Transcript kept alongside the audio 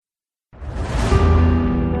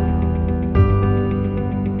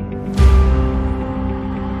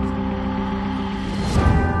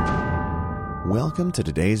Welcome to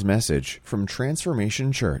today's message from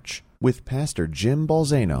Transformation Church with Pastor Jim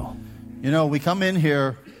Balzano. You know, we come in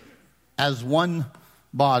here as one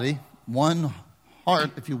body, one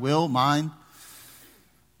heart, if you will, mind,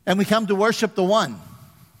 and we come to worship the one.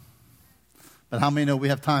 But how many know we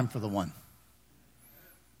have time for the one?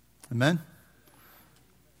 Amen?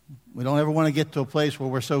 We don't ever want to get to a place where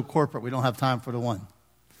we're so corporate we don't have time for the one.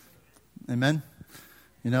 Amen?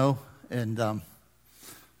 You know, and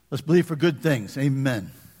let's believe for good things.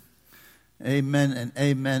 Amen. Amen and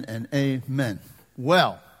amen and amen.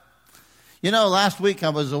 Well, you know, last week I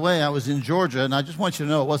was away. I was in Georgia, and I just want you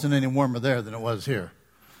to know it wasn't any warmer there than it was here.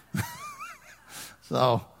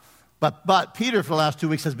 But Peter for the last 2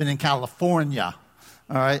 weeks has been in California.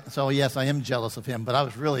 All right, so yes, I am jealous of him, but I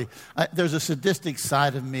was really, there's a sadistic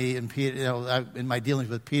side of me in Peter, you know, in my dealings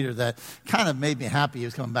with Peter that kind of made me happy he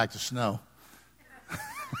was coming back to snow.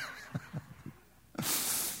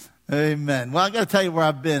 Amen. Well, I got to tell you where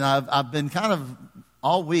I've been. I've been kind of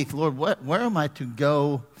all week, Lord, where am I to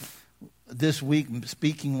go this week,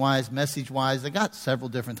 speaking-wise, message-wise? I got several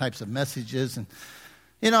different types of messages, and,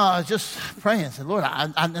 you know, I was just praying. I said, Lord,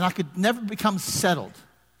 I could never become settled.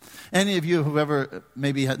 Any of you who ever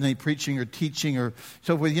maybe had any preaching or teaching or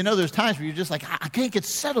so forth, you know there's times where you're just like, I can't get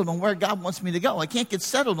settled on where God wants me to go. I can't get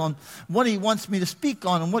settled on what He wants me to speak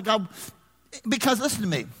on and what God... Because listen to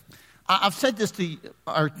me. I've said this to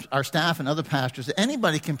our staff and other pastors, that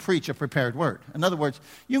anybody can preach a prepared word. In other words,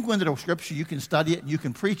 you can go into the Scripture, you can study it, and you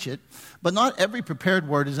can preach it, but not every prepared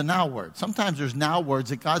word is a now word. Sometimes there's now words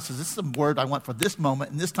that God says, this is a word I want for this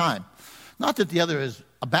moment and this time. Not that the other is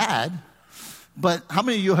bad, but how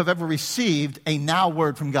many of you have ever received a now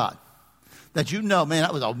word from God? That you know, man,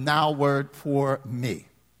 that was a now word for me.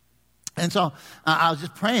 And so I was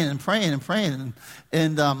just praying and praying and praying.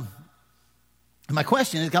 And my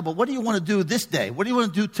question is, God, but what do you want to do this day? What do you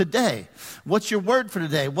want to do today? What's your word for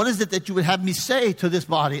today? What is it that you would have me say to this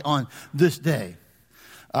body on this day?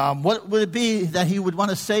 What would it be that He would want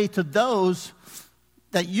to say to those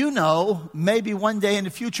that you know maybe one day in the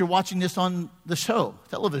future watching this on the show,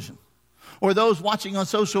 television? Or those watching on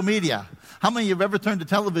social media. How many of you have ever turned the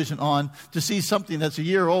television on to see something that's a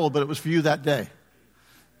year old, but it was for you that day?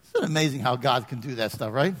 Isn't it amazing how God can do that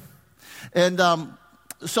stuff, right? And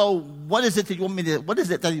so what is it that you want me to, what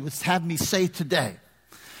is it that He would have me say today?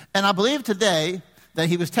 And I believe today that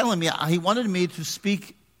He was telling me, He wanted me to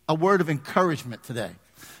speak a word of encouragement today.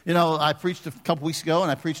 You know, I preached a couple weeks ago,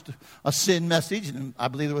 and I preached a sin message, and I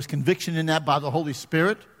believe there was conviction in that by the Holy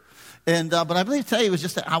Spirit. And but I believe today was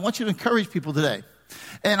just that I want you to encourage people today.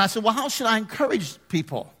 And I said, well, how should I encourage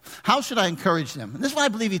people? How should I encourage them? And this is what I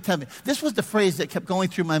believe He told me. This was the phrase that kept going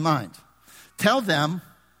through my mind. Tell them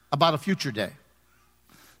about a future day.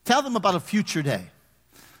 Tell them about a future day.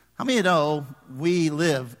 How many of you know we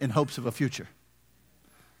live in hopes of a future?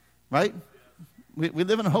 Right? We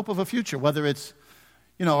live in a hope of a future, whether it's,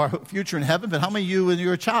 you know, our future in heaven, but how many of you, when you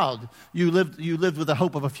were a child, you lived with the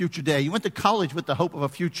hope of a future day? You went to college with the hope of a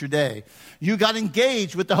future day. You got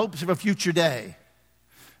engaged with the hopes of a future day.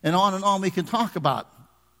 And on we can talk about.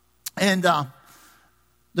 And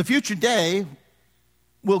the future day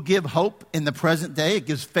will give hope in the present day. It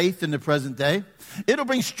gives faith in the present day. It'll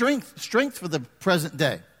bring strength for the present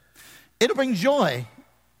day. It'll bring joy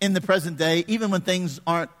in the present day, even when things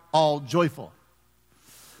aren't all joyful.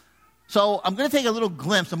 So I'm going to take a little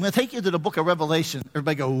glimpse. I'm going to take you to the book of Revelation.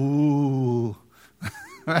 Everybody go, ooh,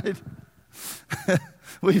 right?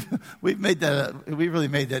 we've made that, we really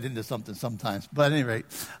made that into something sometimes. But at any rate,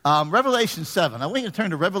 Revelation 7. I want you to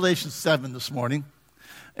turn to Revelation 7 this morning.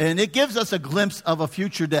 And it gives us a glimpse of a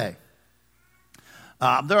future day.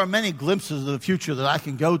 There are many glimpses of the future that I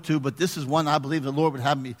can go to, but this is one I believe the Lord would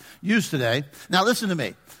have me use today. Now listen to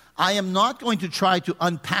me. I am not going to try to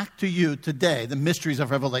unpack to you today the mysteries of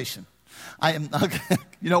Revelation. I am not,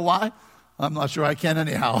 you know why? I'm not sure I can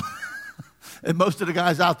anyhow. And most of the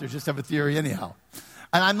guys out there just have a theory anyhow.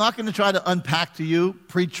 And I'm not going to try to unpack to you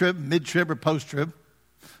pre-trib, mid-trib, or post-trib.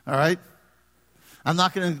 All right? I'm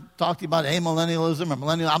not going to talk to you about amillennialism or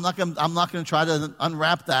millennial. I'm not going to try to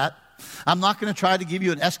unwrap that. I'm not going to try to give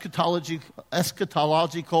you an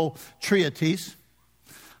eschatological treatise.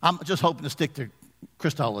 I'm just hoping to stick to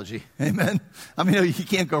Christology. Amen. I mean, you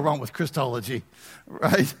can't go wrong with Christology,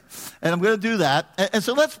 right? And I'm going to do that. And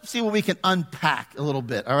so let's see what we can unpack a little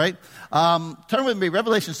bit, all right? Turn with me,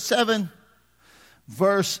 Revelation 7,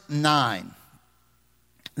 verse 9.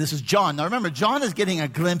 This is John. Now remember, John is getting a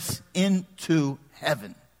glimpse into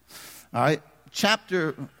heaven. All right?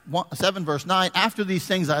 Chapter 7, verse 9. After these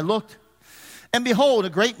things I looked, and behold,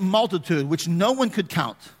 a great multitude, which no one could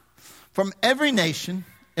count, from every nation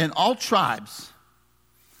and all tribes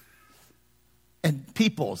and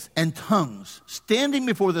peoples and tongues standing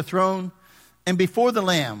before the throne and before the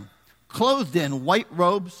Lamb, clothed in white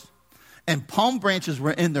robes, and palm branches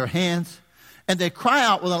were in their hands. And they cry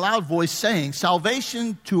out with a loud voice, saying,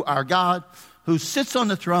 "Salvation to our God who sits on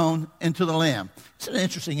the throne and to the Lamb." It's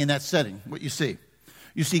interesting in that setting, what you see.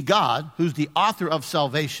 You see God, who's the author of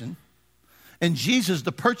salvation, and Jesus,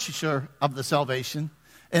 the purchaser of the salvation,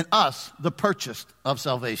 and us, the purchased of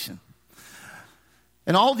salvation.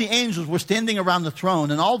 And all the angels were standing around the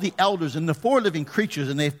throne, and all the elders and the four living creatures,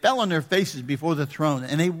 and they fell on their faces before the throne,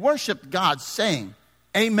 and they worshiped God, saying,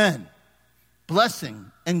 "Amen.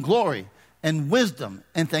 Blessing and glory and wisdom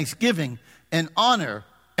and thanksgiving and honor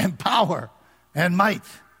and power and might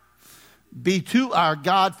be to our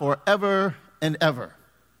God forever and ever.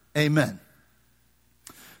 Amen."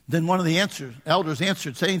 Then one of the elders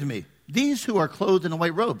answered, saying to me, "These who are clothed in the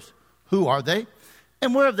white robes, who are they,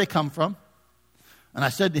 and where have they come from?" And I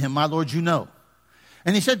said to him, "My Lord, you know."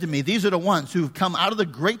 And he said to me, "These are the ones who have come out of the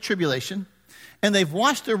great tribulation, and they've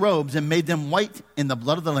washed their robes and made them white in the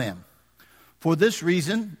blood of the Lamb. For this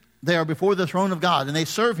reason, they are before the throne of God, and they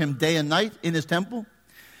serve him day and night in his temple.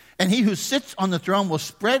 And he who sits on the throne will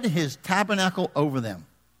spread his tabernacle over them.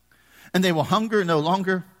 And they will hunger no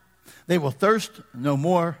longer. They will thirst no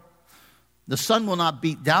more. The sun will not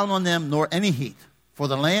beat down on them, nor any heat. For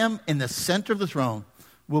the Lamb in the center of the throne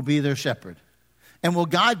will be their shepherd, and will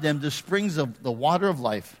guide them to springs of the water of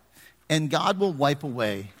life. And God will wipe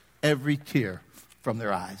away every tear from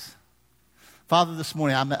their eyes." Father, this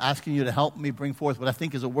morning I'm asking you to help me bring forth what I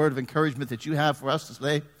think is a word of encouragement that you have for us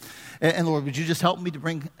today. And Lord, would you just help me to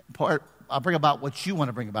bring about what you want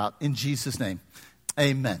to bring about in Jesus' name.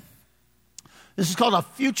 Amen. This is called a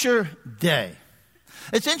future day.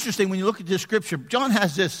 It's interesting when you look at this scripture. John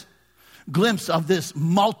has this glimpse of this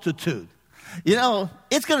multitude. You know,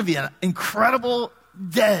 it's going to be an incredible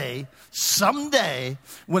day someday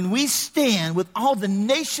when we stand with all the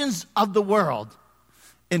nations of the world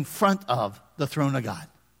in front of the throne of God.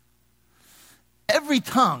 Every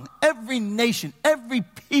tongue, every nation, every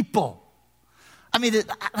people. I mean, that's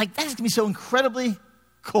going to be so incredibly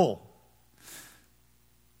cool.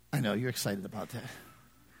 I know you're excited about that.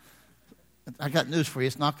 I got news for you.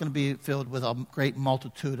 It's not going to be filled with a great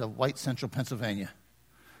multitude of white central Pennsylvania.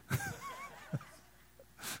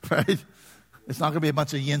 Right? It's not going to be a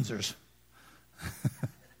bunch of Yinzers.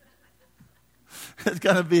 It's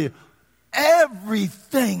going to be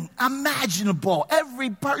everything imaginable, every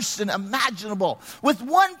person imaginable, with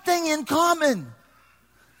one thing in common: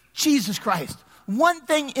 Jesus Christ. One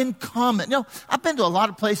thing in common. You know, I've been to a lot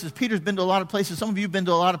of places. Peter's been to a lot of places. Some of you have been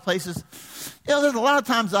to a lot of places. You know, there's a lot of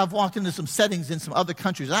times I've walked into some settings in some other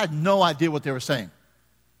countries. I had no idea what they were saying.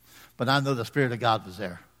 But I know the Spirit of God was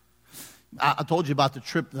there. I told you about the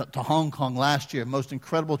trip to Hong Kong last year. Most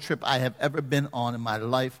incredible trip I have ever been on in my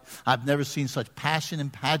life. I've never seen such passion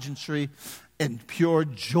and pageantry and pure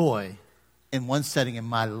joy in one setting in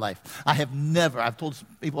my life. I've told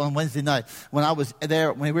people on Wednesday night, when I was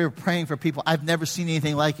there, when we were praying for people, I've never seen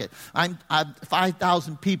anything like it. I'm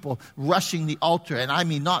 5,000 people rushing the altar, and I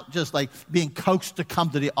mean not just like being coaxed to come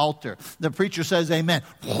to the altar. The preacher says amen.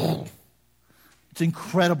 It's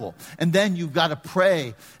incredible. And then you've got to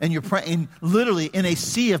pray, and you're praying literally in a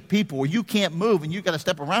sea of people where you can't move, and you've got to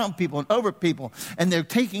step around people and over people, and they're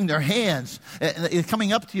taking their hands, and they're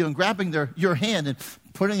coming up to you and grabbing your hand and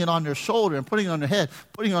putting it on their shoulder and putting it on their head,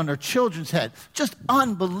 putting it on their children's head. Just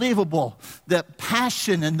unbelievable. The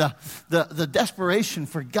passion and the desperation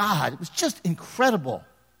for God. It was just incredible.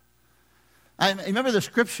 I remember the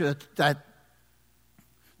scripture that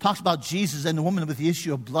talks about Jesus and the woman with the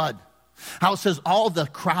issue of blood. How it says all the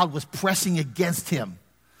crowd was pressing against him.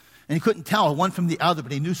 And he couldn't tell one from the other,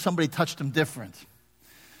 but he knew somebody touched him different.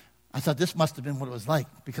 I thought this must have been what it was like,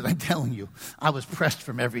 because I'm telling you, I was pressed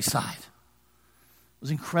from every side. It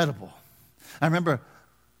was incredible. I remember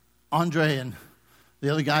Andre and the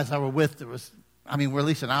other guys I were with, we're at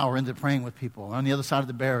least an hour into praying with people on the other side of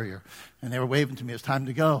the barrier. And they were waving to me, it's time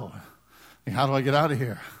to go. Like, how do I get out of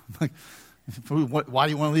here? I'm like, why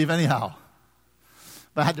do you want to leave anyhow?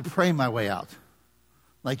 But I had to pray my way out.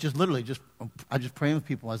 Like I just pray with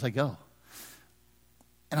people as I go.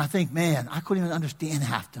 And I think, man, I couldn't even understand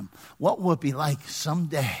half of them. What would it be like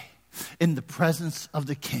someday in the presence of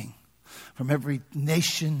the King, from every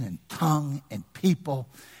nation and tongue and people,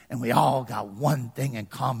 and we all got one thing in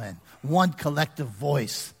common, one collective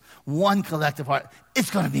voice, one collective heart.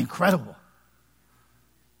 It's going to be incredible.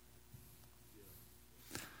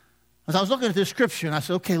 As I was looking at this scripture, and I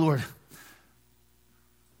said, okay, Lord,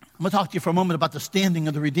 I'm going to talk to you for a moment about the standing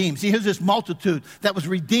of the redeemed. See, here's this multitude that was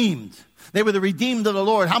redeemed. They were the redeemed of the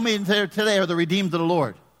Lord. How many there today are the redeemed of the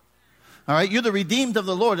Lord? All right, you're the redeemed of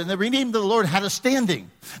the Lord. And the redeemed of the Lord had a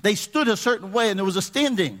standing. They stood a certain way, and there was a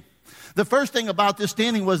standing. The first thing about this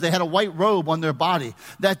standing was they had a white robe on their body,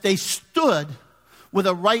 that they stood with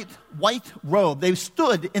a white robe. They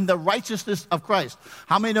stood in the righteousness of Christ.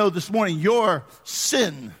 How many know this morning your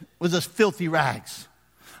sin was as filthy rags?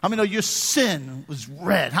 How many know your sin was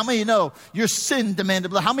red? How many know your sin demanded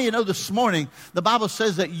blood? How many know this morning the Bible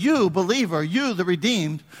says that you, believer, you, the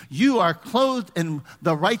redeemed, you are clothed in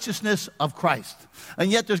the righteousness of Christ. And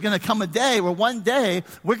yet there's going to come a day where one day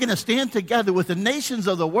we're going to stand together with the nations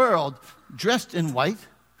of the world dressed in white.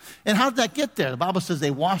 And how did that get there? The Bible says they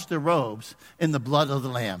washed their robes in the blood of the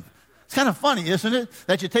Lamb. It's kind of funny, isn't it?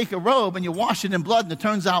 That you take a robe and you wash it in blood and it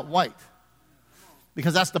turns out white.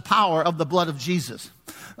 Because that's the power of the blood of Jesus.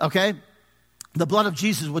 Okay? The blood of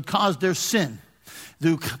Jesus would cause their sin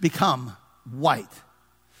to become white.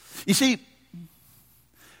 You see,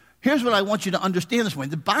 here's what I want you to understand this morning.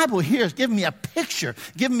 The Bible here is giving me a picture,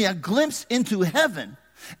 giving me a glimpse into heaven.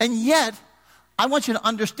 And yet, I want you to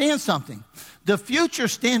understand something. The future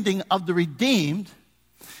standing of the redeemed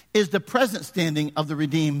is the present standing of the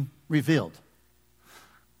redeemed revealed.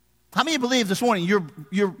 How many believe this morning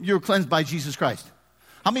you're cleansed by Jesus Christ?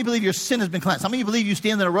 How many believe your sin has been cleansed? How many believe you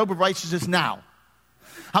stand in a robe of righteousness now?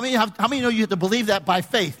 How many know you have to believe that by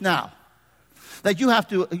faith now? That you have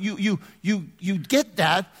to, you get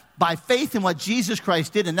that by faith in what Jesus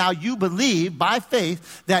Christ did, and now you believe by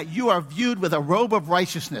faith that you are viewed with a robe of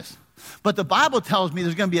righteousness. But the Bible tells me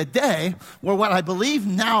there's going to be a day where what I believe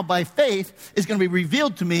now by faith is going to be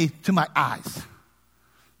revealed to me to my eyes.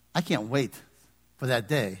 I can't wait for that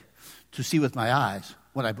day to see with my eyes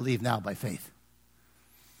what I believe now by faith.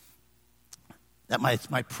 That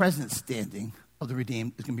my present standing of the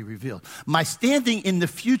redeemed is going to be revealed. My standing in the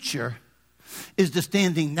future is the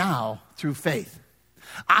standing now through faith.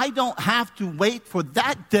 I don't have to wait for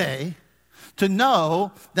that day to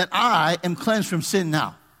know that I am cleansed from sin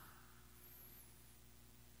now.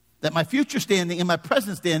 That my future standing and my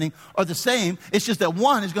present standing are the same. It's just that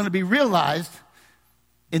one is going to be realized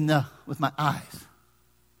with my eyes.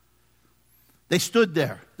 They stood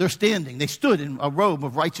there. They're standing. They stood in a robe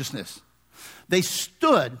of righteousness. They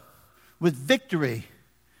stood with victory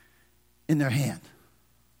in their hand.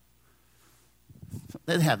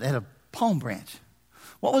 They had a palm branch.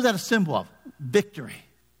 What was that a symbol of? Victory.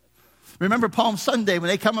 Remember Palm Sunday when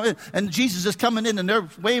they come in and Jesus is coming in and they're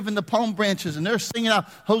waving the palm branches and they're singing out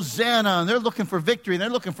Hosanna and they're looking for victory and they're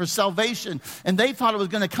looking for salvation. And they thought it was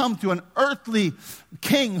going to come through an earthly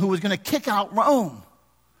king who was going to kick out Rome.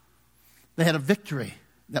 They had a victory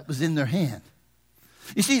that was in their hand.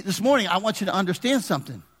 You see, this morning I want you to understand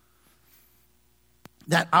something.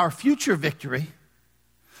 That our future victory,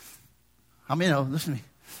 how many know, listen to me,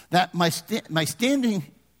 that my standing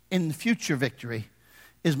in the future victory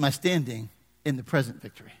is my standing in the present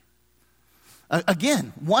victory.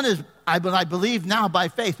 Again, one is I believe now by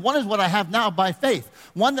faith. One is what I have now by faith.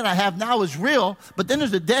 One that I have now is real, but then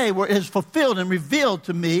there's a day where it is fulfilled and revealed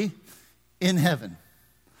to me in heaven.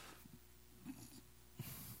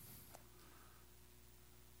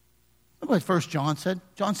 Look what 1 John said.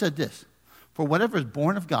 John said this, for whatever is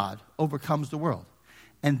born of God overcomes the world.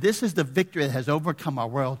 And this is the victory that has overcome our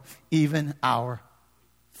world, even our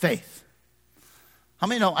faith. How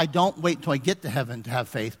many know I don't wait until I get to heaven to have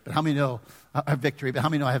faith, but how many know I have victory? But how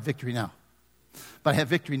many know I have victory now? But I have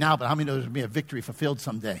victory now, but how many know there's going to be a victory fulfilled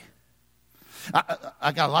someday?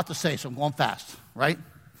 I got a lot to say, so I'm going fast, right?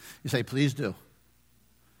 You say, please do.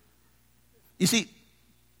 You see,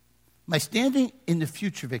 my standing in the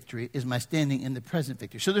future victory is my standing in the present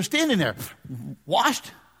victory. So they're standing there,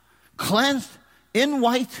 washed, cleansed, in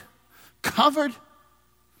white, covered,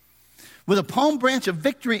 with a palm branch of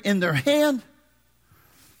victory in their hand,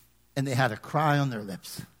 and they had a cry on their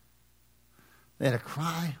lips. They had a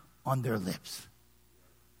cry on their lips.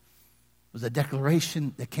 It was a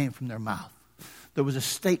declaration that came from their mouth. There was a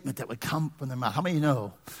statement that would come from their mouth. How many of you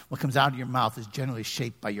know what comes out of your mouth is generally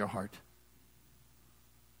shaped by your heart?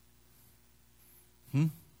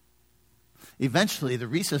 Eventually, the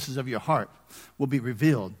recesses of your heart will be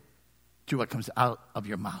revealed through what comes out of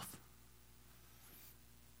your mouth.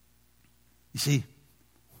 You see,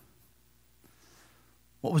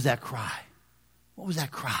 what was that cry? What was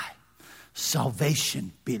that cry?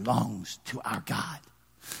 Salvation belongs to our God.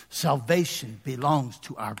 Salvation belongs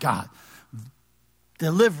to our God.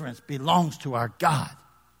 Deliverance belongs to our God.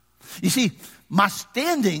 You see, my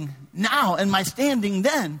standing now and my standing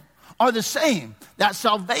then are the same. That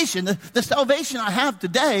salvation, the salvation I have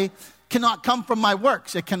today cannot come from my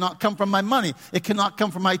works. It cannot come from my money. It cannot come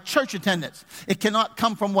from my church attendance. It cannot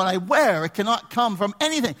come from what I wear. It cannot come from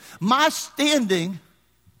anything. My standing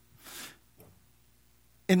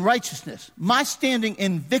in righteousness, my standing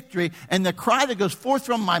in victory, and the cry that goes forth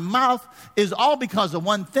from my mouth is all because of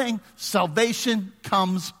one thing: salvation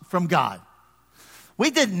comes from God. We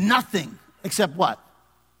did nothing except what?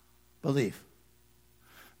 Believe.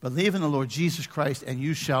 Believe in the Lord Jesus Christ and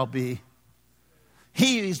you shall be.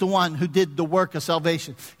 He is the one who did the work of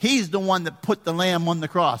salvation. He's the one that put the lamb on the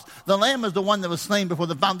cross. The lamb is the one that was slain before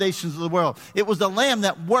the foundations of the world. It was the lamb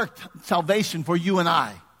that worked salvation for you and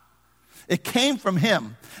I. It came from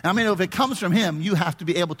him. And I mean, if it comes from him, you have to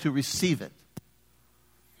be able to receive it.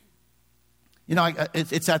 You know,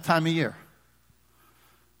 it's that time of year.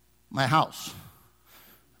 My house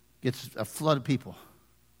gets a flood of people.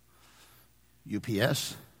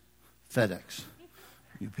 UPS, FedEx.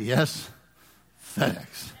 UPS,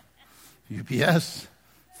 FedEx. UPS,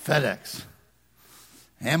 FedEx.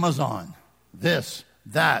 Amazon, this,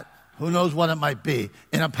 that, who knows what it might be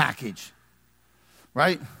in a package.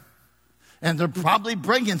 Right? And they're probably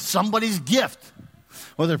bringing somebody's gift.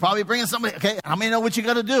 Or they're probably bringing somebody, okay, how many know what you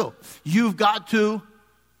got to do? You've got to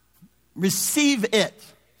receive it.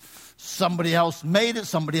 Somebody else made it,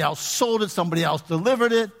 somebody else sold it, somebody else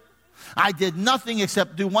delivered it. I did nothing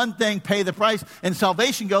except do one thing, pay the price. And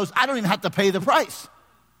salvation goes, I don't even have to pay the price.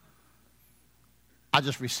 I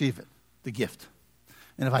just receive it, the gift.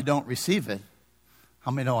 And if I don't receive it, how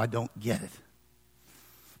many know I don't get it?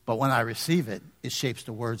 But when I receive it, it shapes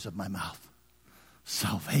the words of my mouth.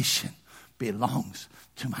 Salvation belongs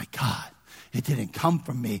to my God. It didn't come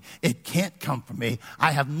from me. It can't come from me.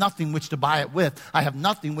 I have nothing which to buy it with. I have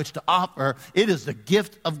nothing which to offer. It is the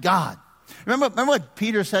gift of God. Remember what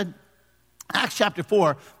Peter said? Acts chapter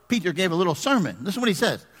 4, Peter gave a little sermon. Listen to what he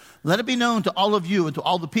says. Let it be known to all of you and to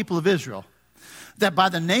all the people of Israel that by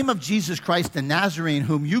the name of Jesus Christ the Nazarene,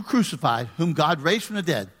 whom you crucified, whom God raised from the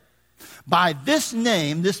dead, by this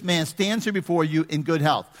name, this man stands here before you in good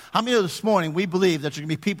health. How many of this morning we believe that there's going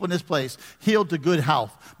to be people in this place healed to good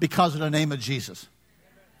health because of the name of Jesus?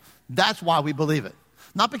 That's why we believe it.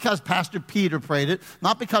 Not because Pastor Peter prayed it,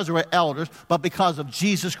 not because there were elders, but because of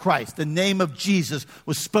Jesus Christ. The name of Jesus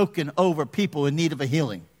was spoken over people in need of a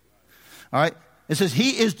healing. All right? It says,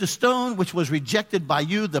 he is the stone which was rejected by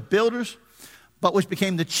you, the builders, but which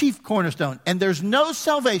became the chief cornerstone. And there's no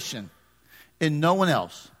salvation in no one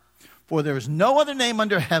else. For there is no other name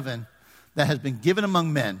under heaven that has been given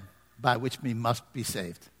among men by which we must be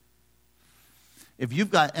saved. If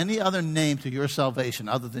you've got any other name to your salvation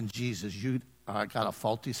other than Jesus, you got a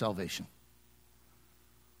faulty salvation.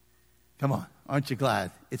 Come on, aren't you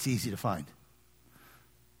glad it's easy to find?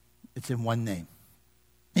 It's in one name.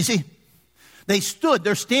 You see, they stood,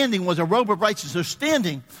 their standing was a robe of righteousness. Their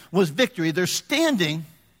standing was victory. Their standing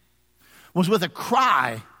was with a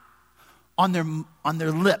cry on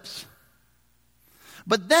their lips.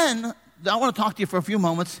 But then, I want to talk to you for a few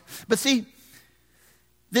moments. But see,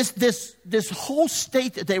 this whole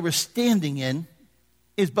state that they were standing in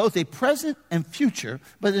is both a present and future,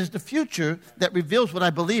 but it's the future that reveals what I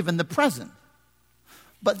believe in the present.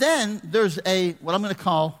 But then there's what I'm going to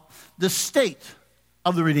call the state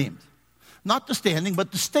of the redeemed. Not the standing,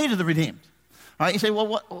 but the state of the redeemed. All right, you say, well,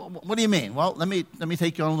 what do you mean? Well, let me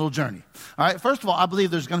take you on a little journey. All right, first of all, I believe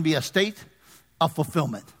there's going to be a state of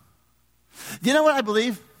fulfillment. Do you know what I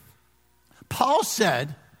believe? Paul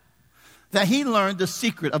said that he learned the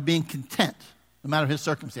secret of being content, no matter his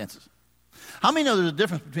circumstances. How many know there's a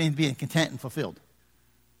difference between being content and fulfilled?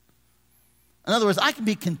 In other words, I can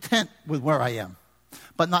be content with where I am,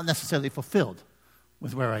 but not necessarily fulfilled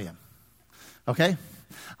with where I am. Okay?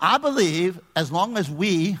 I believe as long as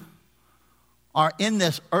we are in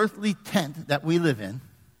this earthly tent that we live in,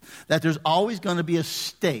 that there's always going to be a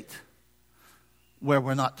state where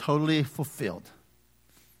we're not totally fulfilled.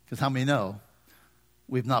 Because how many know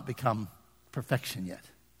we've not become perfection yet?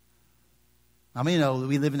 How many know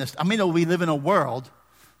we live in this? How many know we live in a world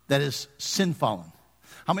that is sin fallen?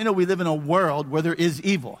 How many know we live in a world where there is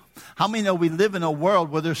evil? How many know we live in a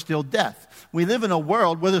world where there's still death? We live in a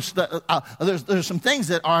world where there's some things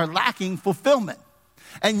that are lacking fulfillment.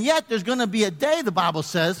 And yet there's going to be a day, the Bible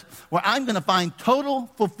says, where I'm going to find total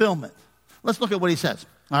fulfillment. Let's look at what he says.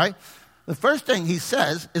 All right? The first thing he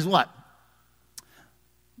says is what?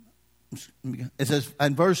 It says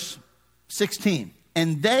in verse 16,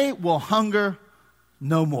 and they will hunger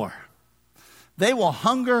no more. They will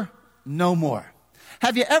hunger no more.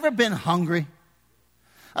 Have you ever been hungry?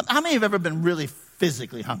 How many have ever been really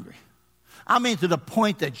physically hungry? I mean, to the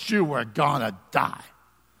point that you were gonna die.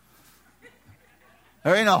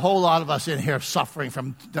 There ain't a whole lot of us in here suffering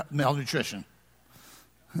from malnutrition.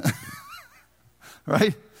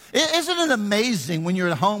 Right? Isn't it amazing when you're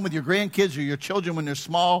at home with your grandkids or your children when they're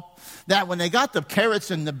small, that when they got the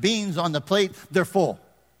carrots and the beans on the plate, they're full?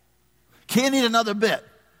 Can't eat another bit.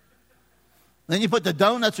 Then you put the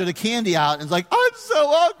donuts or the candy out, and it's like, I'm so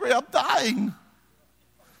hungry, I'm dying.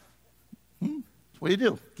 What do you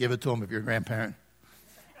do? Give it to them if you're a grandparent.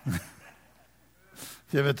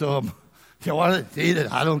 Give it to them. If you want to eat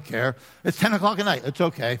it, I don't care. It's 10 o'clock at night. It's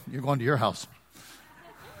okay. You're going to your house.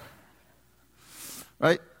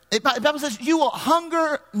 Right? The Bible says, you will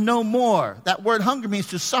hunger no more. That word hunger means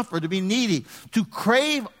to suffer, to be needy, to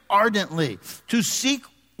crave ardently, to seek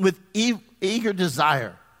with eager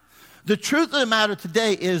desire. The truth of the matter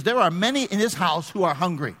today is there are many in this house who are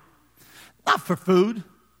hungry. Not for food.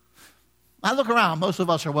 I look around, most of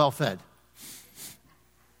us are well fed.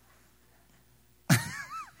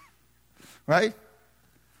 Right?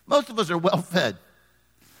 Most of us are well fed.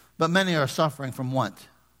 But many are suffering from want,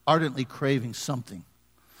 ardently craving something.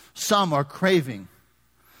 Some are craving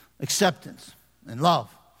acceptance and love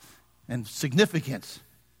and significance.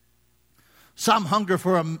 Some hunger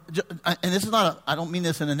for and this is not I don't mean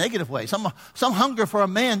this in a negative way. Some hunger for a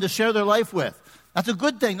man to share their life with. That's a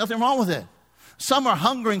good thing, nothing wrong with it. Some are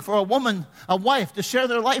hungering for a wife to share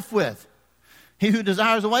their life with. He who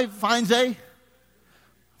desires a wife finds a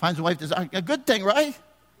wife a good thing, right?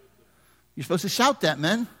 You're supposed to shout that,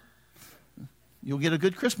 men. You'll get a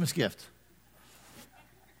good Christmas gift.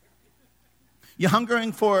 You're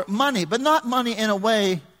hungering for money, but not money in a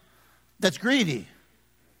way that's greedy.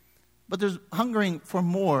 But there's hungering for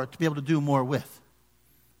more to be able to do more with.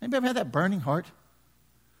 Anybody ever had that burning heart?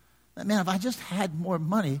 That, man, if I just had more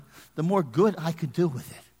money, the more good I could do with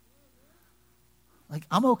it. Like,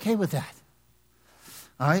 I'm okay with that.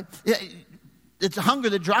 All right? It's a hunger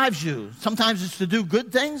that drives you. Sometimes it's to do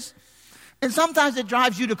good things, and sometimes it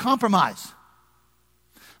drives you to compromise.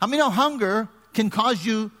 I mean, hunger can cause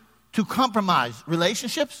you to compromise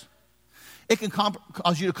relationships. It can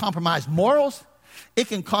cause you to compromise morals. It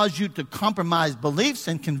can cause you to compromise beliefs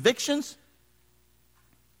and convictions.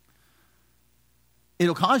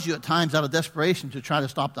 It'll cause you at times out of desperation to try to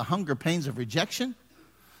stop the hunger pains of rejection,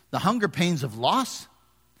 the hunger pains of loss.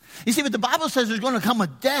 You see, but the Bible says there's going to come a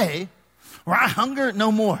day where I hunger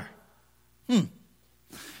no more.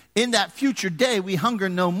 In that future day, we hunger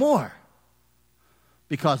no more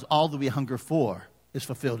because all that we hunger for is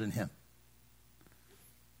fulfilled in Him.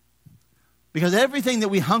 Because everything that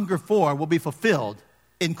we hunger for will be fulfilled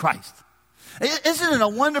in Christ. Isn't it a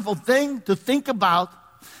wonderful thing to think about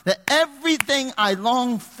that everything I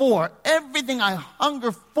long for, everything I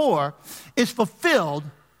hunger for is fulfilled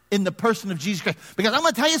in the person of Jesus Christ? Because I'm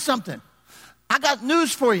going to tell you something. I got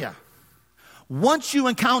news for you. Once you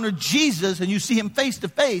encounter Jesus and you see Him face to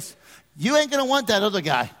face, you ain't going to want that other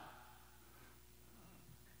guy.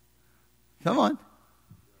 Come on.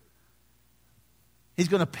 He's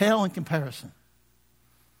going to pale in comparison.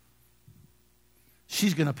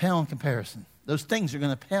 She's going to pale in comparison. Those things are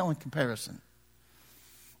going to pale in comparison.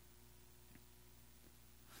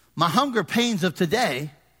 My hunger pains of today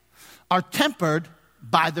are tempered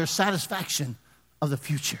by their satisfaction of the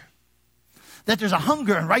future. That there's a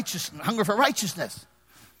hunger and hunger for righteousness.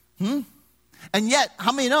 And yet,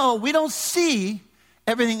 how many know we don't see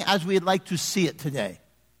everything as we'd like to see it today?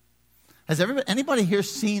 Has anybody here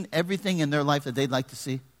seen everything in their life that they'd like to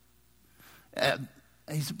see?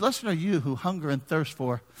 He said, blessed are you who hunger and thirst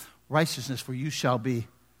for righteousness, for you shall be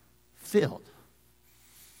filled.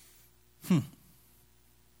 It's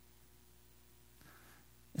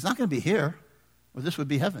not going to be here, or this would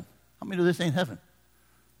be heaven. How many know this ain't heaven?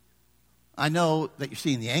 I know that you're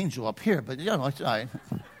seeing the angel up here, but you know, it's all right.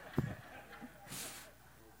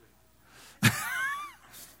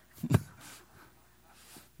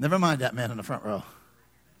 Never mind that man in the front row.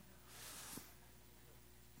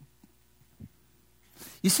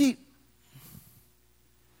 You see,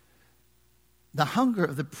 the hunger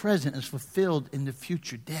of the present is fulfilled in the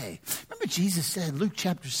future day. Remember Jesus said in Luke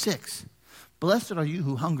chapter 6, blessed are you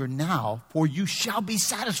who hunger now, for you shall be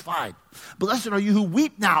satisfied. Blessed are you who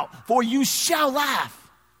weep now, for you shall laugh.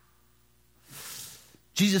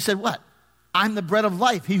 Jesus said what? I'm the bread of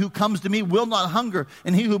life. He who comes to me will not hunger,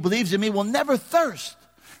 and he who believes in me will never thirst.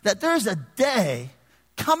 That there's a day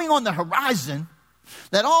coming on the horizon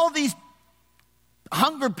that all these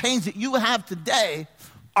hunger pains that you have today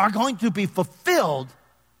are going to be fulfilled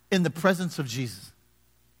in the presence of Jesus.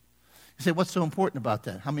 You say, what's so important about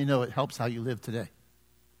that? How many know it helps how you live today?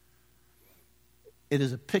 It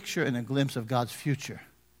is a picture and a glimpse of God's future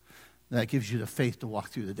that gives you the faith to walk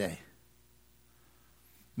through the day.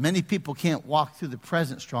 Many people can't walk through the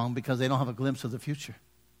present strong because they don't have a glimpse of the future.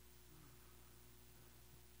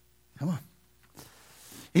 Come on.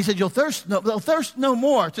 He said, they'll thirst no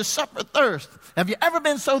more, to suffer thirst. Have you ever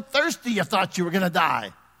been so thirsty you thought you were going to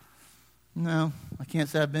die? No, I can't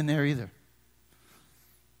say I've been there either.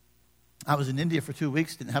 I was in India for 2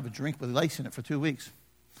 weeks, didn't have a drink with ice in it for 2 weeks.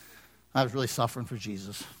 I was really suffering for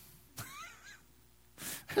Jesus.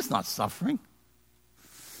 It's not suffering.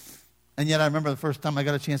 And yet I remember the first time I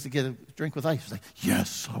got a chance to get a drink with ice. I was like,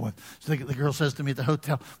 yes. So the girl says to me at the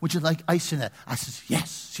hotel, would you like ice in it? I said,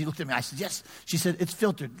 yes. She looked at me. I said, yes. She said, it's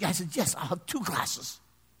filtered. I said, yes, I'll have 2 glasses.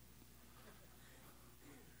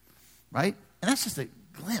 Right? And that's just a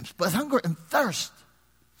glimpse. But hunger and thirst.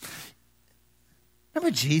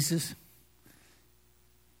 Remember Jesus?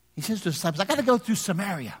 He says to his disciples, I got to go through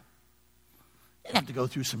Samaria. He didn't have to go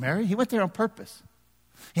through Samaria. He went there on purpose.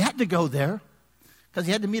 He had to go there because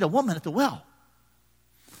he had to meet a woman at the well.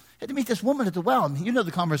 He had to meet this woman at the well. And you know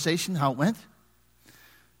the conversation, how it went.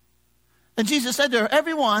 And Jesus said to her,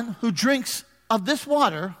 everyone who drinks of this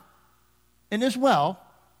water in this well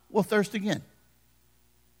will thirst again.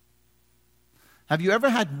 Have you ever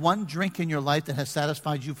had one drink in your life that has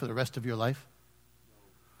satisfied you for the rest of your life?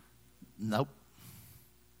 Nope.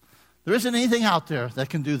 There isn't anything out there that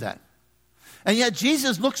can do that. And yet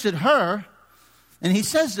Jesus looks at her and he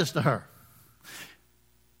says this to her.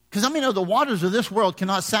 Because the waters of this world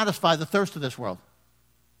cannot satisfy the thirst of this world.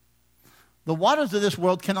 The waters of this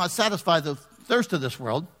world cannot satisfy the thirst of this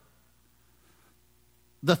world.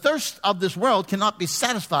 The thirst of this world cannot be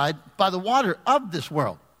satisfied by the water of this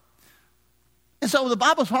world. And so the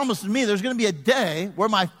Bible promises me there's going to be a day where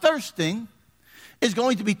my thirsting is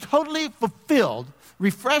going to be totally fulfilled,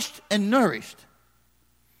 refreshed, and nourished.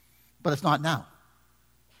 But it's not now.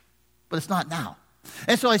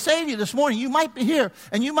 And so I say to you this morning, you might be here,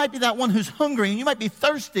 and you might be that one who's hungry, and you might be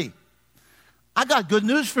thirsty. I got good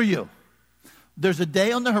news for you. There's a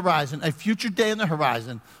day on the horizon, a future day on the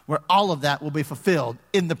horizon, where all of that will be fulfilled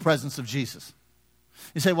in the presence of Jesus.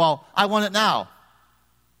 You say, well, I want it now.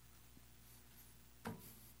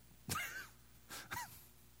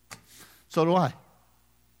 So do I.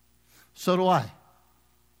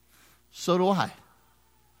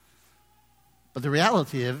 But the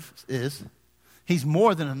reality is he's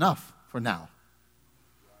more than enough for now.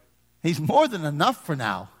 He's more than enough for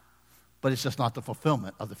now, but it's just not the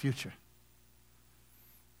fulfillment of the future.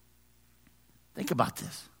 Think about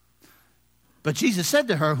this. But Jesus said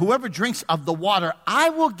to her, whoever drinks of the water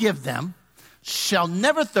I will give them shall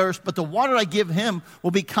never thirst, but the water I give him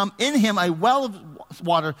will become in him a well of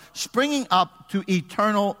water springing up to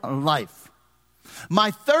eternal life.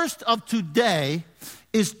 My thirst of today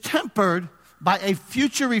is tempered by a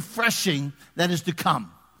future refreshing that is to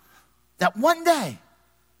come. That one day,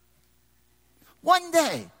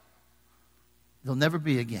 there'll never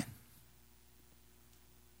be again.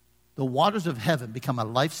 The waters of heaven become a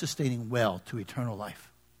life-sustaining well to eternal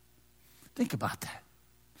life. Think about that.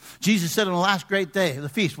 Jesus said on the last great day of the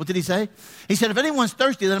feast, what did he say? He said, if anyone's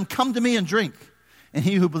thirsty, let him come to me and drink. And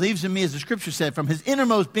he who believes in me, as the scripture said, from his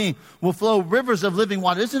innermost being will flow rivers of living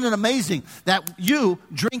water. Isn't it amazing that you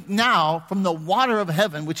drink now from the water of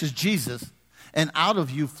heaven, which is Jesus, and out of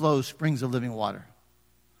you flows springs of living water?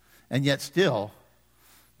 And yet still,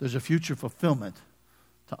 there's a future fulfillment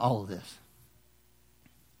to all of this.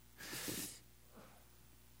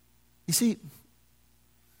 You see,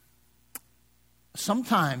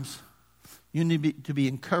 sometimes you need to be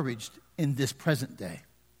encouraged in this present day.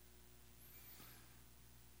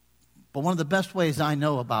 But one of the best ways I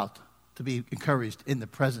know about to be encouraged in the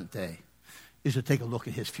present day is to take a look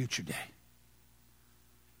at his future day.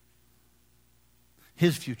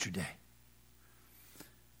 His future day.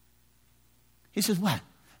 He says what?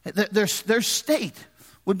 Their state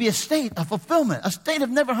would be a state of fulfillment, a state of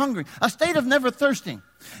never hungering, a state of never thirsting.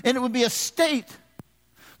 And it would be a state,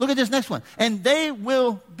 look at this next one, and they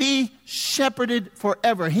will be shepherded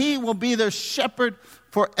forever. He will be their shepherd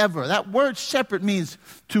forever. That word shepherd means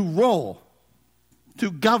to rule,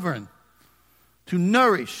 to govern, to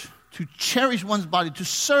nourish, to cherish one's body, to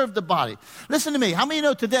serve the body. Listen to me. How many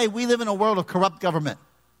know today we live in a world of corrupt government?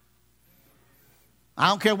 I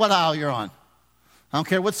don't care what aisle you're on. I don't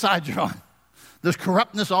care what side you're on. There's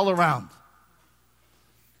corruptness all around.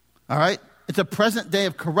 All right? It's a present day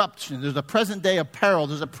of corruption. There's a present day of peril.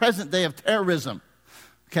 There's a present day of terrorism.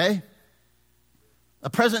 Okay? A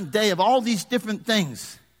present day of all these different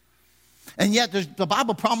things. And yet the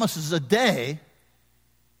Bible promises a day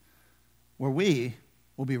where we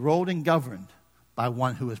will be ruled and governed by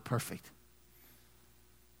one who is perfect.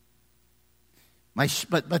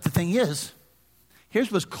 But the thing is,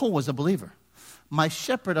 here's what's cool as a believer. My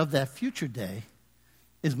shepherd of that future day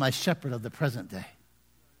is my shepherd of the present day.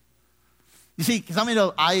 You see, because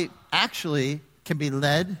I actually can be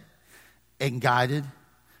led and guided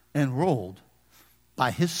and ruled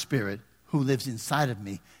by his Spirit who lives inside of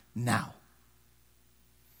me now.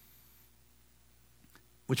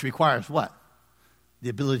 which requires what? The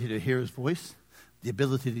ability to hear his voice, the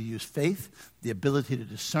ability to use faith, the ability to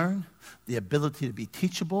discern, the ability to be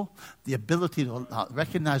teachable, the ability to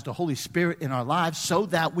recognize the Holy Spirit in our lives so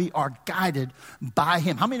that we are guided by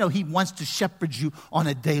him. How many know he wants to shepherd you on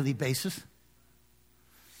a daily basis?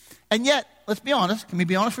 And yet, let's be honest. Can we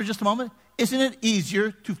be honest for just a moment? Isn't it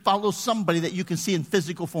easier to follow somebody that you can see in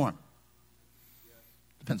physical form?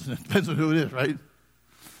 Depends on who it is, right?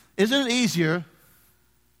 Isn't it easier?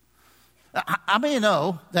 I may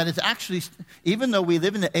know that it's actually, even though we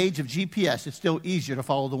live in the age of GPS, it's still easier to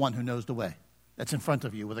follow the one who knows the way that's in front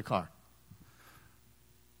of you with a car.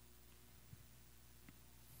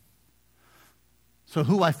 So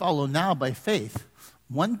who I follow now by faith,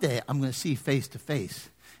 one day I'm going to see face to face,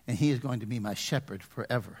 and he is going to be my shepherd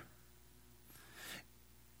forever.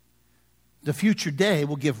 The future day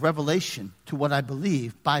will give revelation to what I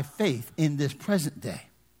believe by faith in this present day.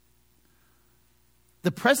 The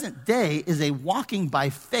present day is a walking by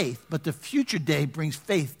faith, but the future day brings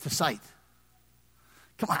faith to sight.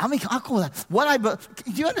 Come on, I'll call that.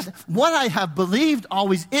 Do you understand? What I have believed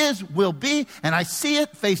always is, will be, and I see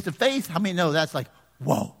it face to face. How many know that's like,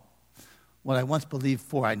 whoa. What I once believed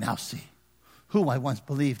for, I now see. Who I once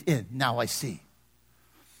believed in, now I see.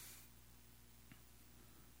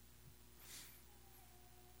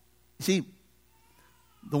 See,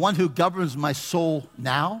 the one who governs my soul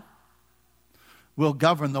now will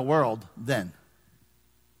govern the world then.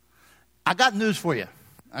 I got news for you.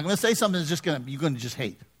 I'm going to say something that's you're going to just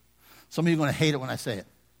hate. Some of you are going to hate it when I say it.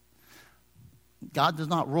 God does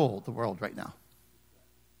not rule the world right now.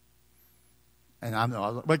 And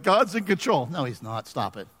but God's in control. No, he's not.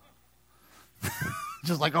 Stop it.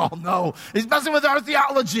 Just like, oh no, he's messing with our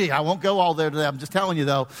theology. I won't go all there today. I'm just telling you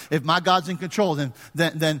though, if my God's in control, then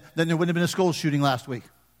there wouldn't have been a school shooting last week.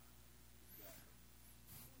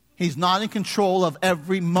 He's not in control of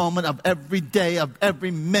every moment, of every day, of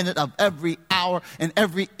every minute, of every hour, and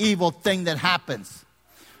every evil thing that happens.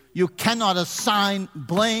 You cannot assign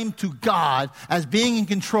blame to God as being in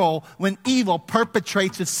control when evil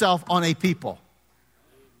perpetrates itself on a people.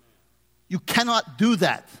 You cannot do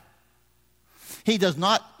that. He does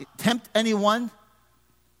not tempt anyone,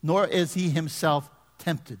 nor is he himself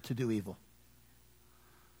tempted to do evil.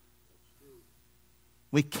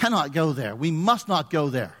 We cannot go there. We must not go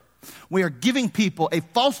there. We are giving people a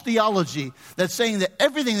false theology that's saying that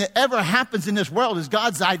everything that ever happens in this world is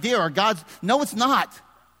God's idea or God's. No, it's not.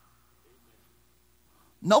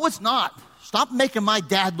 No, it's not. Stop making my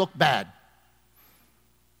dad look bad.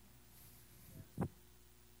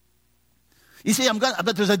 You see,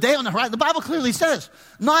 but there's a day on the horizon. The Bible clearly says,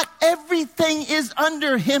 not everything is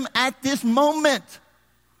under him at this moment.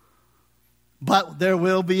 But there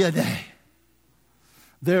will be a day.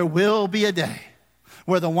 There will be a day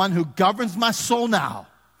where the one who governs my soul now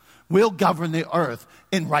will govern the earth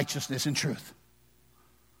in righteousness and truth.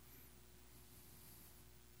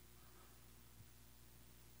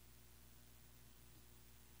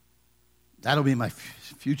 That'll be my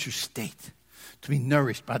future state. To be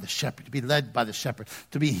nourished by the shepherd, to be led by the shepherd,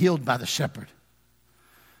 to be healed by the shepherd.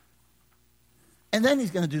 And then he's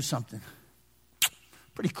going to do something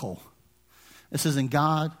pretty cool. It says, and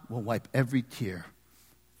God will wipe every tear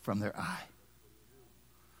from their eye.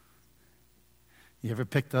 You ever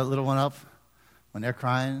pick that little one up when they're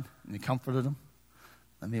crying and you comforted them?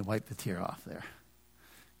 Let me wipe the tear off there.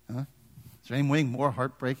 Huh? Is there anything more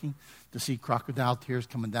heartbreaking to see crocodile tears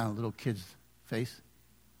coming down a little kid's face?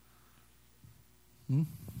 The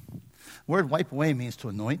word wipe away means to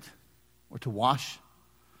anoint or to wash,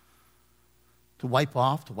 to wipe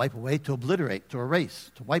off, to wipe away, to obliterate, to erase,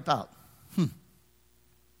 to wipe out.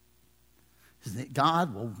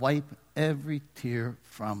 God will wipe every tear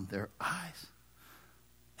from their eyes.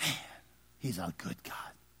 Man, he's a good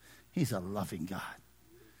God. He's a loving God.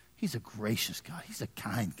 He's a gracious God. He's a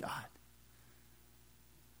kind God.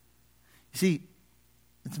 You see,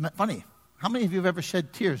 it's funny. How many of you have ever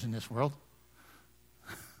shed tears in this world?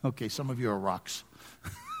 Okay, some of you are rocks.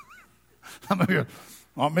 Some of you are,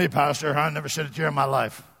 well, me, Pastor, I never shed a tear in my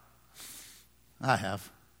life. I have.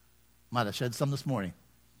 Might have shed some this morning.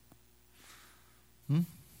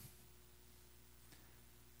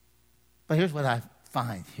 But here's what I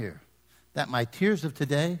find here. That my tears of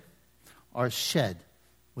today are shed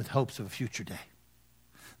with hopes of a future day.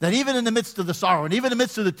 That even in the midst of the sorrow and even in the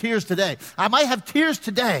midst of the tears today, I might have tears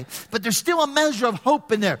today, but there's still a measure of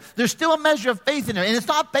hope in there. There's still a measure of faith in there. And it's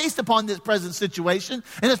not based upon this present situation,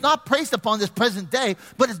 and it's not based upon this present day,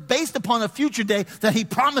 but it's based upon a future day that he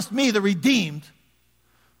promised me, the redeemed,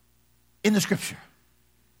 in the Scripture.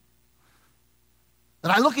 That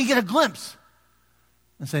I look and get a glimpse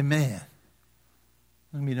and say, man,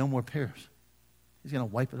 There'll be no more tears. He's going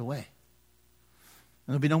to wipe it away.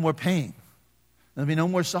 There'll be no more pain. There'll be no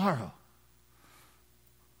more sorrow.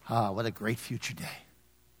 Ah, what a great future day.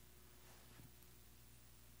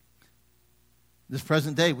 This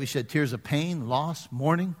present day, we shed tears of pain, loss,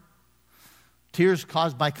 mourning, tears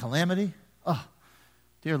caused by calamity. Oh,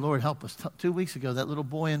 dear Lord, help us. 2 weeks ago, that little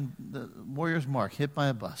boy in the Warriors Mark hit by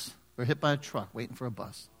a bus, or hit by a truck waiting for a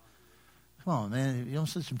bus. Come on, man. You don't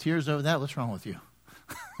shed some tears over that? What's wrong with you?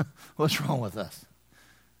 What's wrong with us?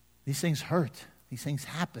 These things hurt. These things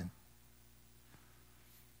happen.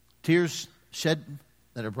 Tears shed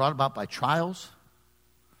that are brought about by trials.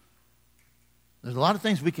 There's a lot of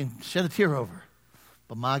things we can shed a tear over.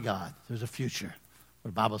 But my God, there's a future where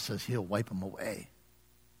the Bible says He'll wipe them away.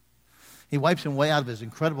 He wipes them away out of His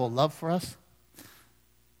incredible love for us.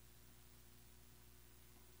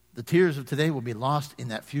 The tears of today will be lost in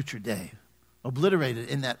that future day, obliterated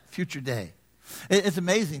in that future day. It's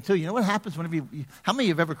amazing, too. You know what happens whenever how many of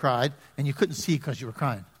you have ever cried and you couldn't see because you were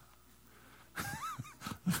crying?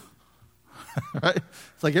 Right?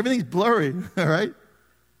 It's like everything's blurry, all right?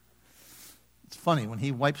 It's funny, when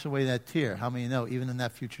He wipes away that tear, how many know, even in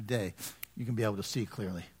that future day, you can be able to see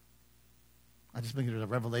clearly? I just think there's a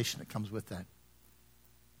revelation that comes with that.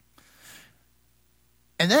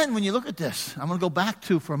 And then when you look at this, I'm going to go back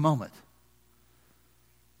to for a moment,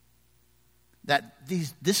 that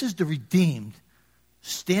this is the redeemed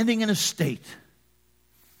standing in a state,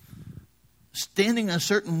 standing in a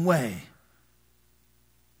certain way,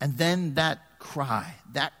 and then that cry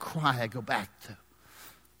I go back to.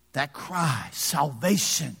 That cry,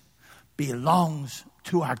 salvation belongs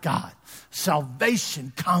to our God.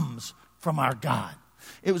 Salvation comes from our God.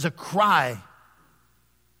 It was a cry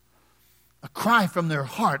from their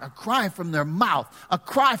heart, a cry from their mouth, a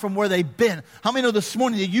cry from where they've been. How many know this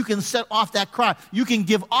morning that you can set off that cry? You can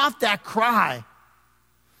give off that cry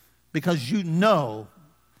because you know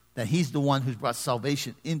that He's the one who's brought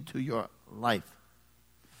salvation into your life.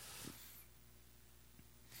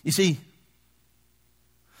 You see,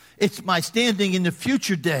 it's my standing in the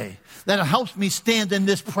future day that helps me stand in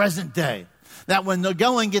this present day. That when the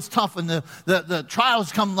going gets tough and the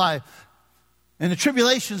trials come life and the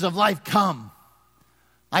tribulations of life come,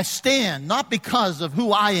 I stand not because of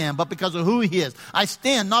who I am, but because of who He is. I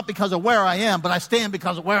stand not because of where I am, but I stand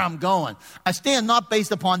because of where I'm going. I stand not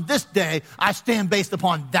based upon this day, I stand based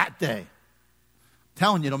upon that day. I'm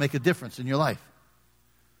telling you, it'll make a difference in your life.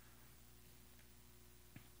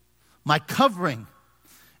 My covering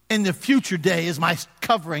in the future day is my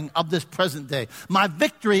covering of this present day. My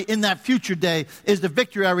victory in that future day is the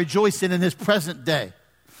victory I rejoice in this present day.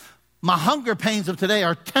 My hunger pains of today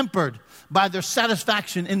are tempered by their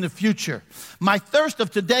satisfaction in the future. My thirst of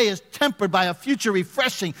today is tempered by a future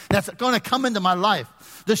refreshing that's going to come into my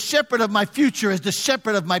life. The shepherd of my future is the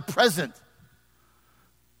shepherd of my present.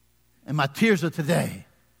 And my tears of today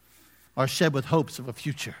are shed with hopes of a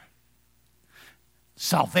future.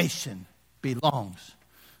 Salvation belongs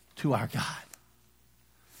to our God.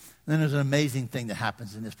 And then there's an amazing thing that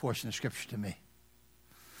happens in this portion of Scripture to me.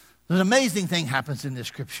 There's an amazing thing happens in this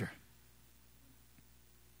Scripture.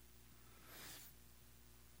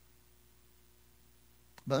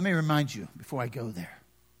 But let me remind you, before I go there,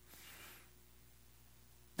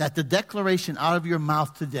 that the declaration out of your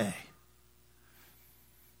mouth today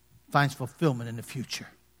finds fulfillment in the future.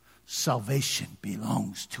 Salvation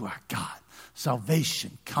belongs to our God.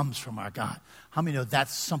 Salvation comes from our God. How many know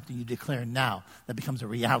that's something you declare now that becomes a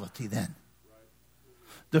reality then?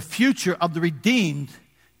 The future of the redeemed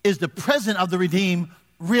is the present of the redeemed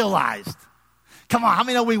realized. Come on, how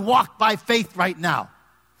many know we walk by faith right now?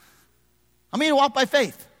 How many walk by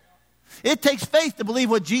faith? It takes faith to believe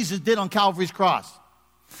what Jesus did on Calvary's cross.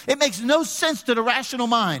 It makes no sense to the rational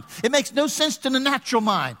mind. It makes no sense to the natural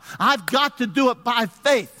mind. I've got to do it by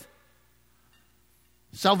faith.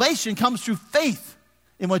 Salvation comes through faith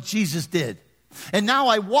in what Jesus did. And now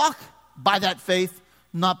I walk by that faith,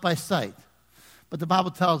 not by sight. But the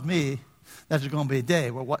Bible tells me that there's going to be a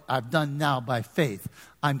day where what I've done now by faith,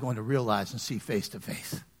 I'm going to realize and see face to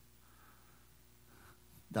face.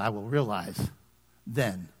 That I will realize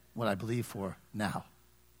then what I believe for now.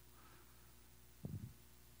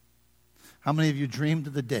 How many of you dreamed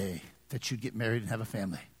of the day that you'd get married and have a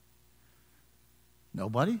family?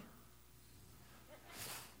 Nobody?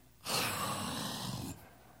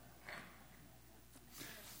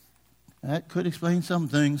 That could explain some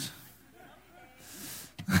things.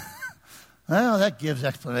 Well, that gives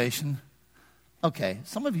explanation. Okay,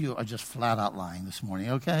 some of you are just flat out lying this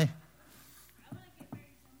morning, okay?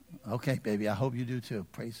 Okay, baby, I hope you do too.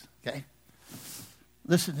 Praise, okay?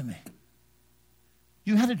 Listen to me.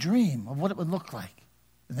 You had a dream of what it would look like.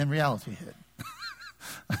 And then reality hit.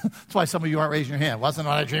 That's why some of you aren't raising your hand. Wasn't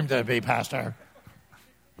what I dreamed it would be, Pastor.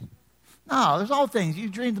 No, there's all things. You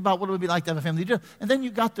dreamed about what it would be like to have a family. And then you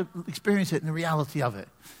got to experience it in the reality of it.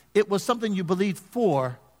 It was something you believed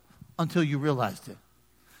for until you realized it.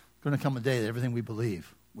 There's going to come a day that everything we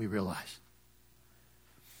believe, we realize.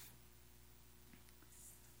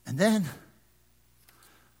 And then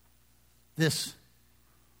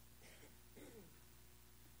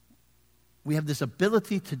we have this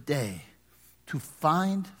ability today to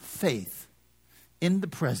find faith in the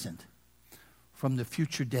present from the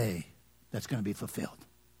future day that's going to be fulfilled.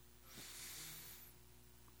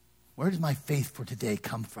 Where does my faith for today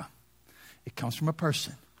come from? It comes from a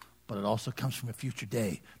person, but it also comes from a future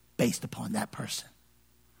day based upon that person.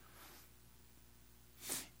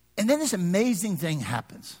 And then this amazing thing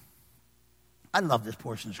happens. I love this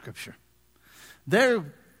portion of Scripture. They're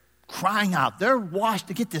crying out. They're washed.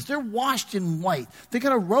 To get this, they're washed in white. They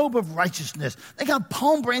got a robe of righteousness. They got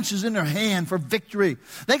palm branches in their hand for victory.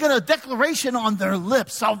 They got a declaration on their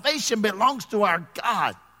lips. Salvation belongs to our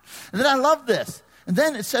God. And then I love this. And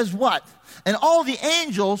then it says what? And all the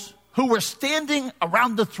angels who were standing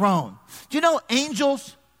around the throne. Do you know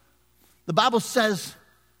angels, the Bible says,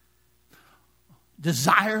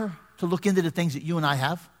 desire to look into the things that you and I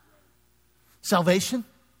have? Salvation.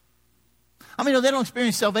 I mean, they don't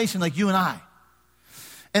experience salvation like you and I.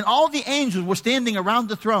 And all the angels were standing around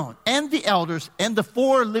the throne, and the elders, and the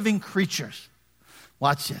 4 living creatures.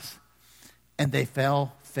 Watch this. And they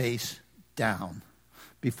fell face down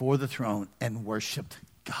before the throne and worshiped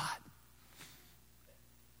God.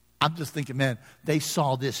 I'm just thinking, man, they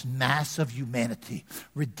saw this mass of humanity,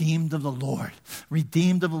 redeemed of the Lord,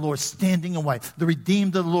 standing in white, the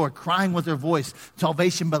redeemed of the Lord, crying with their voice,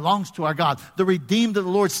 salvation belongs to our God, the redeemed of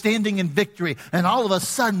the Lord, standing in victory, and all of a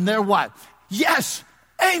sudden they're what? Yes,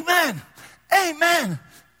 amen, amen,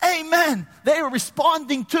 amen. They were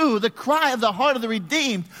responding to the cry of the heart of the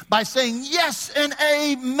redeemed by saying yes and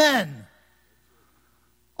amen.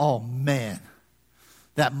 Oh man,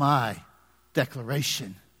 that my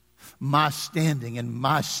declaration, my standing in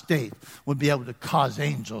my state would be able to cause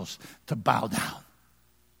angels to bow down.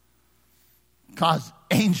 Cause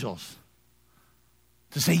angels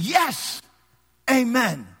to say, yes,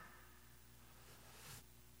 amen.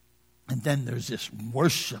 And then there's this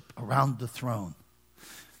worship around the throne.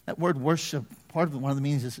 That word worship, part of it, one of the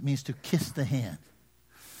meanings is it means to kiss the hand.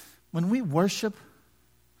 When we worship,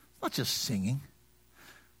 it's not just singing.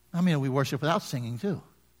 I mean, we worship without singing too.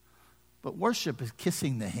 But worship is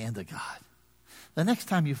kissing the hand of God. The next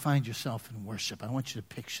time you find yourself in worship, I want you to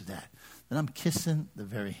picture that I'm kissing the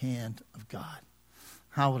very hand of God.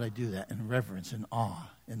 How would I do that? In reverence, in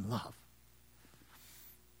awe, in love.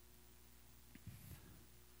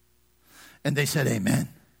 And they said, amen.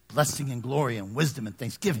 Blessing and glory and wisdom and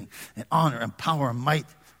thanksgiving and honor and power and might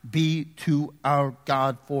be to our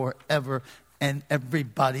God forever. And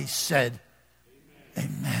everybody said,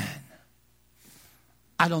 amen.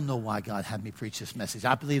 I don't know why God had me preach this message.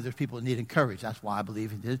 I believe there's people that need encouraged. That's why I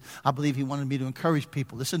believe he did. I believe he wanted me to encourage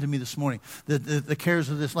people. Listen to me this morning. The cares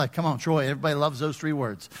of this life. Come on, Troy. Everybody loves those 3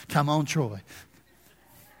 words. Come on, Troy.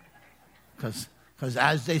 Because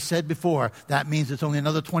as they said before, that means it's only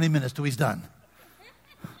another 20 minutes till he's done.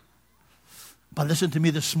 But listen to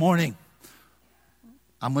me this morning.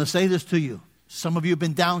 I'm going to say this to you. Some of you have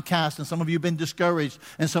been downcast, and some of you have been discouraged,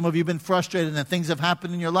 and some of you have been frustrated, and things have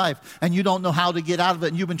happened in your life, and you don't know how to get out of it,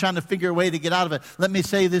 and you've been trying to figure a way to get out of it. Let me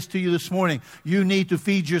say this to you this morning. You need to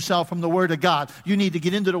feed yourself from the Word of God. You need to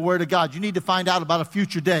get into the Word of God. You need to find out about a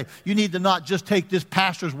future day. You need to not just take this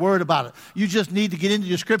pastor's word about it. You just need to get into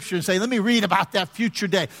your Scripture and say, let me read about that future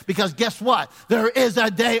day, because guess what? There is a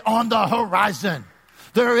day on the horizon.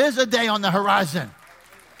 There is a day on the horizon.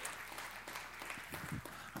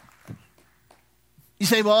 You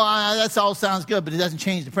say, well, that all sounds good, but it doesn't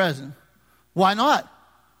change the present. Why not?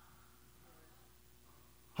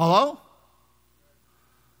 Hello?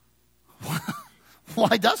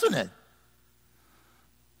 Why doesn't it?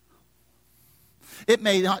 It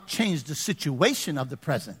may not change the situation of the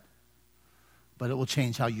present, but it will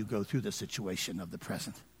change how you go through the situation of the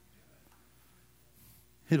present.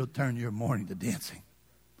 It'll turn your mourning to dancing.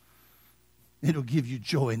 It'll give you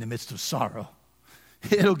joy in the midst of sorrow.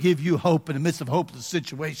 It'll give you hope in the midst of hopeless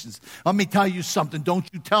situations. Let me tell you something. Don't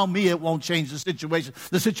you tell me it won't change the situation.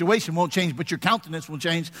 The situation won't change, but your countenance will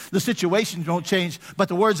change. The situation won't change, but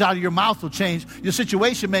the words out of your mouth will change. Your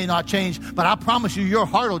situation may not change, but I promise you your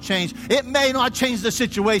heart will change. It may not change the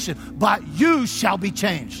situation, but you shall be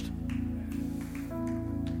changed.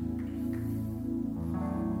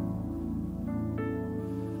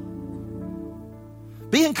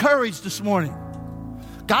 Be encouraged this morning.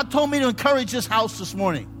 God told me to encourage this house this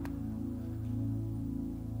morning.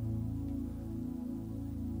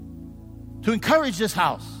 To encourage this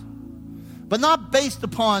house. But not based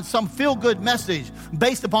upon some feel-good message,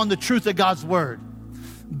 based upon the truth of God's word.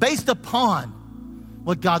 Based upon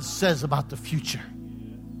what God says about the future.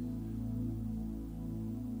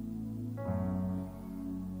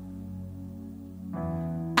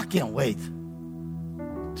 I can't wait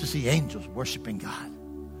to see angels worshiping God.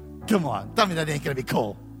 Come on, tell me that ain't going to be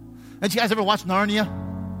cool. Did you guys ever watch Narnia?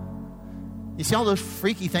 You see all those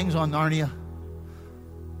freaky things on Narnia?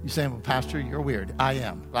 You're saying, well, Pastor, you're weird. I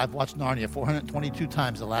am. I've watched Narnia 422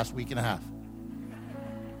 times the last week and a half.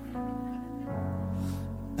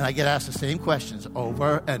 And I get asked the same questions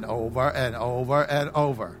over and over and over and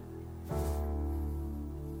over.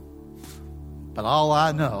 But all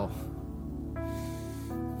I know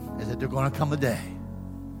is that there's going to come a day.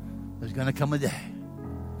 There's going to come a day.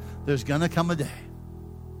 There's going to come a day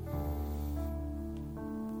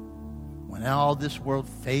when all this world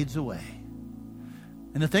fades away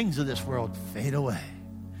and the things of this world fade away,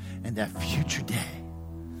 and that future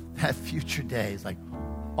day is like,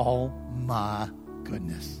 oh my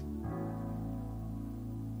goodness.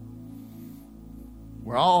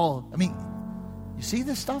 We're all, you see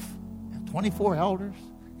this stuff? 24 elders,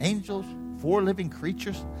 angels, 4 living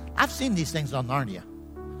creatures. I've seen these things on Narnia.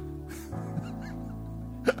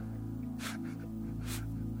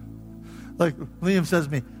 Like Liam says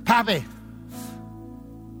to me, Pappy,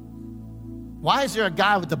 why is there a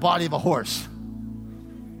guy with the body of a horse?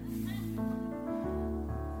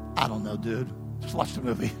 I don't know, dude. Just watch the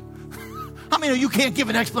movie. How many of you can't give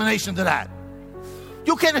an explanation to that?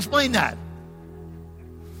 You can't explain that.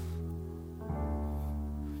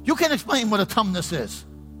 You can't explain what a tumnus is.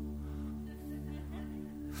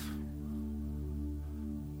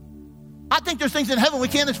 I think there's things in heaven we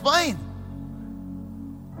can't explain.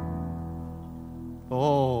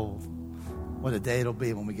 Oh, what a day it'll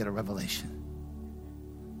be when we get a revelation.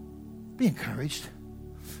 Be encouraged.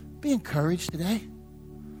 Be encouraged today.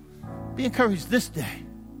 Be encouraged this day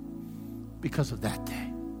because of that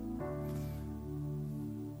day.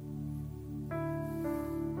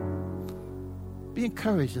 Be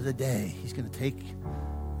encouraged of the day He's going to take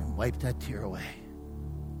and wipe that tear away.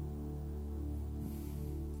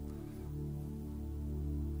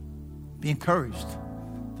 Be encouraged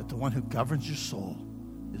that the one who governs your soul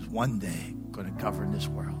is one day going to govern this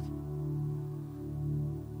world.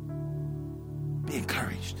 Be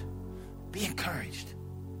encouraged. Be encouraged.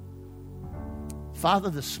 Father,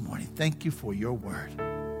 this morning, thank you for your word.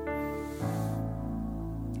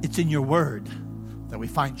 It's in your word that we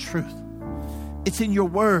find truth. It's in your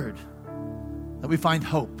word that we find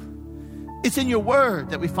hope. It's in your word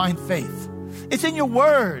that we find faith. It's in your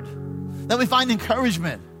word that we find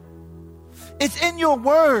encouragement. It's in your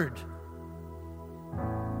word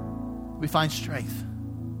we find strength.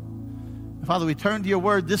 And Father, we turn to your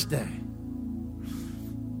word this day.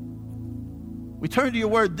 We turn to your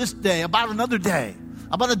word this day about another day,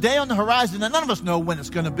 about a day on the horizon that none of us know when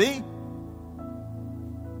it's going to be.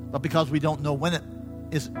 But because we don't know when it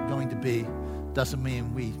is going to be, doesn't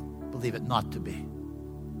mean we believe it not to be.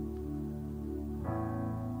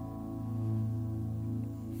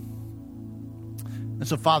 And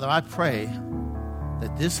so, Father, I pray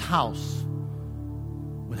that this house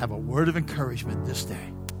would have a word of encouragement this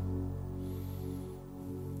day.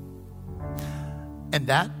 And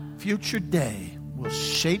that future day will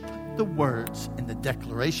shape the words and the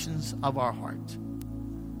declarations of our heart.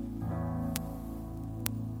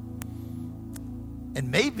 And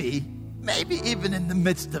maybe even in the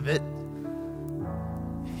midst of it,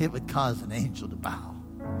 it would cause an angel to bow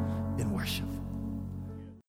in worship.